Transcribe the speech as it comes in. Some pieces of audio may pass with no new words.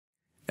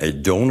A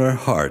donor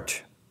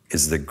heart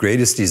is the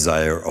greatest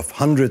desire of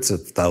hundreds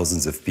of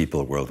thousands of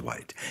people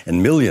worldwide,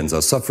 and millions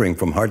are suffering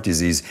from heart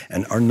disease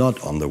and are not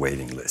on the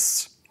waiting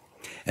lists.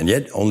 And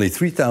yet, only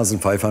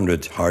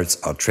 3,500 hearts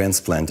are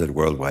transplanted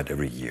worldwide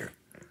every year.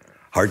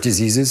 Heart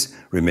diseases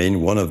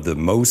remain one of the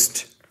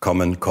most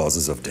common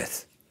causes of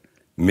death.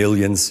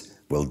 Millions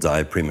will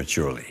die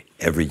prematurely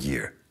every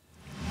year.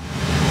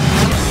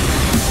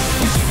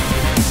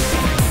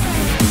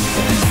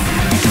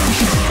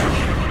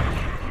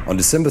 On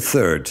December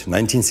 3rd,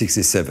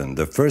 1967,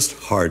 the first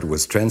heart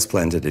was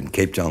transplanted in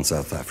Cape Town,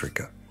 South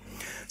Africa.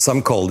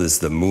 Some call this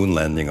the moon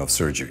landing of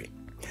surgery.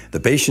 The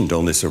patient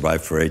only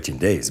survived for 18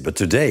 days, but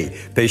today,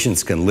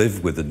 patients can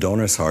live with a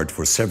donor's heart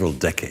for several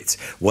decades.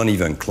 One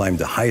even climbed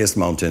the highest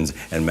mountains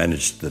and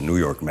managed the New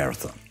York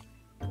Marathon.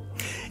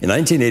 In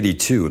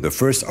 1982, the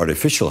first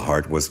artificial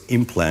heart was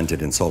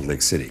implanted in Salt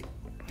Lake City.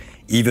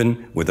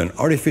 Even with an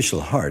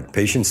artificial heart,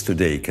 patients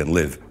today can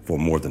live for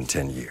more than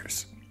 10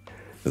 years.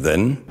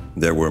 Then,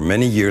 there were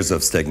many years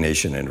of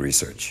stagnation in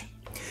research.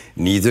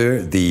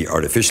 Neither the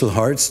artificial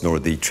hearts nor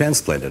the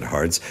transplanted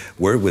hearts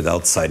were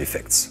without side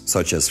effects,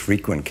 such as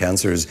frequent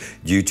cancers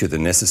due to the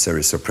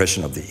necessary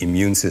suppression of the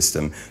immune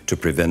system to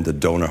prevent the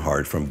donor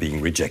heart from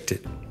being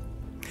rejected.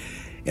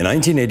 In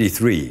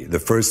 1983, the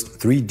first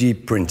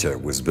 3D printer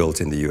was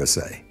built in the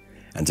USA,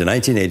 and in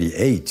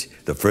 1988,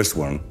 the first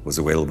one was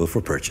available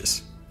for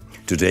purchase.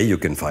 Today, you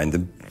can find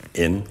them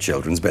in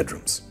children's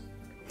bedrooms.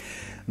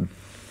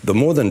 The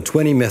more than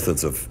 20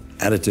 methods of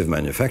additive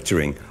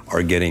manufacturing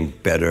are getting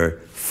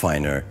better,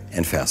 finer,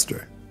 and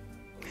faster.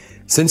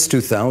 Since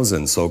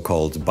 2000,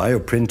 so-called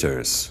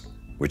bioprinters,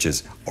 which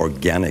is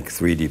organic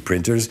 3D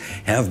printers,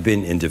 have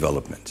been in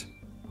development.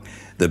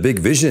 The big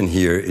vision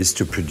here is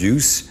to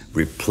produce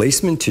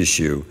replacement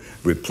tissue,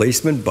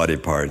 replacement body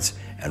parts,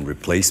 and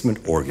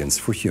replacement organs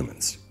for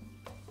humans.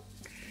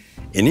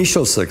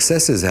 Initial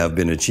successes have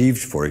been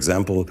achieved, for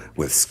example,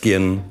 with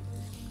skin,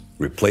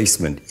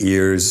 replacement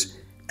ears,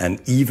 and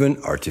even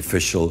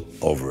artificial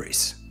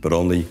ovaries, but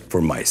only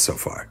for mice so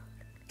far.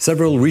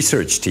 Several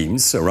research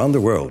teams around the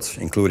world,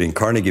 including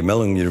Carnegie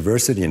Mellon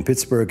University in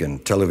Pittsburgh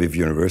and Tel Aviv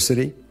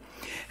University,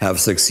 have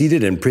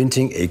succeeded in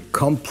printing a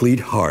complete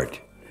heart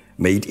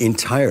made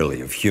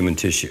entirely of human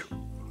tissue,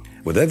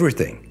 with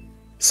everything: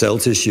 cell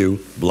tissue,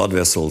 blood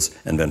vessels,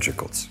 and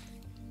ventricles.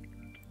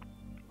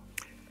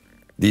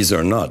 These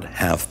are not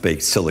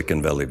half-baked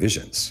Silicon Valley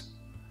visions,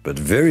 but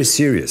very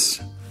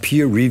serious,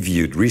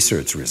 peer-reviewed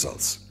research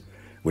results,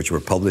 which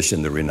were published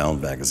in the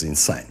renowned magazine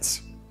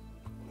Science.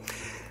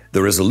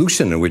 The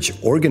resolution in which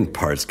organ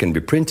parts can be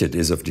printed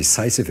is of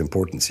decisive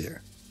importance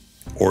here.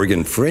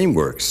 Organ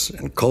frameworks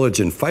and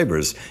collagen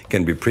fibers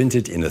can be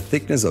printed in a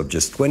thickness of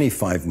just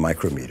 25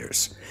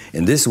 micrometers.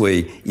 In this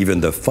way,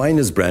 even the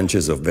finest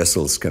branches of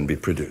vessels can be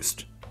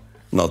produced.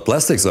 Not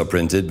plastics are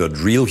printed, but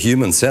real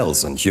human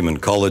cells and human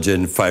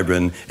collagen,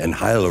 fibrin, and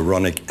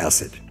hyaluronic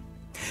acid.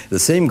 The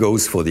same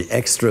goes for the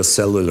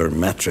extracellular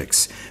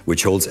matrix,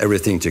 which holds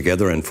everything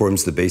together and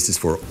forms the basis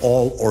for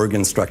all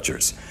organ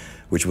structures,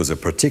 which was a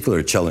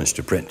particular challenge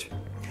to print.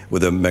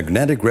 With a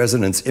magnetic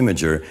resonance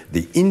imager,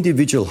 the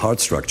individual heart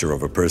structure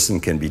of a person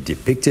can be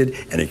depicted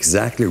and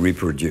exactly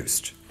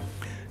reproduced.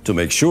 To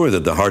make sure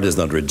that the heart is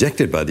not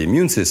rejected by the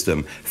immune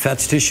system, fat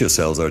tissue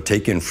cells are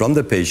taken from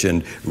the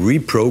patient,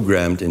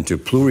 reprogrammed into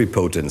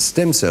pluripotent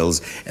stem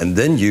cells, and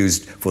then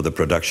used for the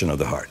production of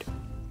the heart.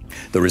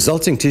 The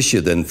resulting tissue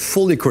then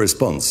fully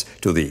corresponds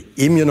to the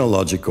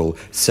immunological,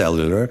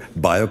 cellular,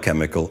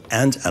 biochemical,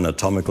 and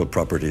anatomical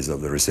properties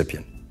of the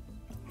recipient.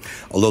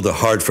 Although the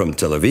heart from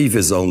Tel Aviv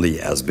is only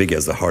as big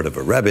as the heart of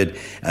a rabbit,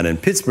 and in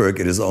Pittsburgh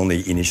it is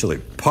only initially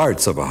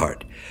parts of a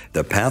heart,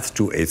 the path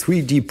to a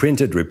 3D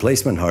printed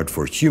replacement heart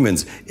for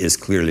humans is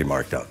clearly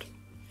marked out,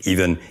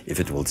 even if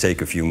it will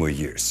take a few more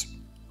years.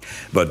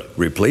 But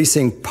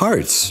replacing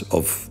parts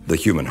of the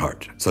human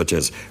heart, such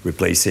as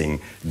replacing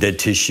dead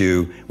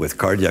tissue with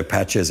cardiac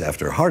patches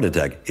after a heart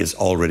attack, is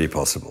already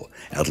possible,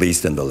 at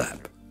least in the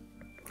lab.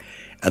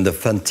 And the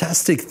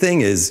fantastic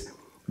thing is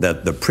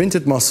that the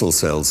printed muscle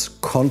cells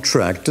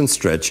contract and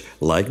stretch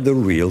like the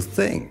real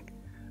thing.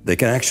 They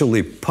can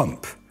actually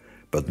pump,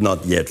 but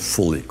not yet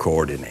fully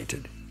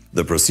coordinated.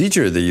 The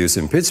procedure they use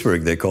in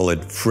Pittsburgh, they call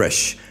it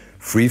FRESH,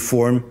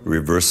 Freeform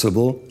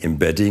Reversible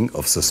Embedding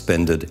of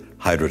Suspended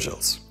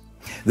Hydrogels.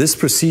 This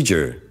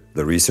procedure,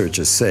 the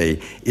researchers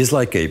say, is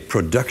like a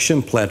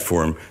production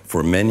platform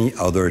for many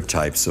other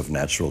types of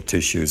natural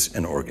tissues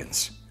and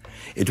organs.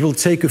 It will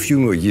take a few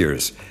more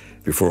years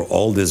before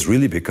all this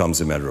really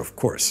becomes a matter of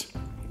course.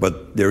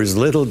 But there is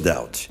little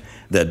doubt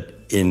that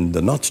in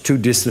the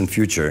not-too-distant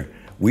future,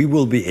 we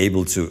will be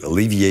able to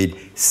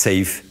alleviate,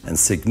 save, and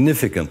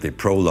significantly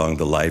prolong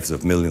the lives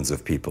of millions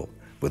of people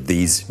with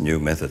these new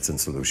methods and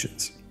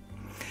solutions.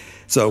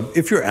 So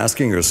if you're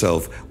asking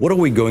yourself, what are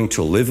we going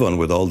to live on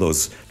with all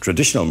those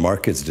traditional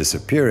markets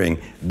disappearing?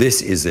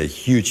 This is a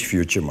huge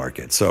future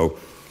market. So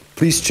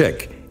please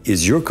check,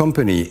 is your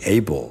company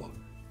able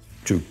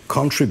to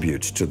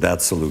contribute to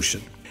that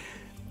solution?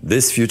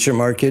 This future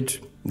market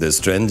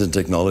This trend in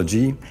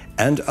technology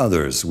and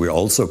others we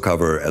also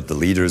cover at the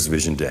Leaders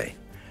Vision Day.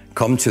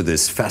 Come to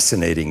this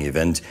fascinating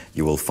event.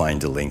 You will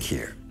find a link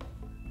here.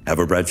 Have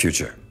a bright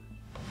future.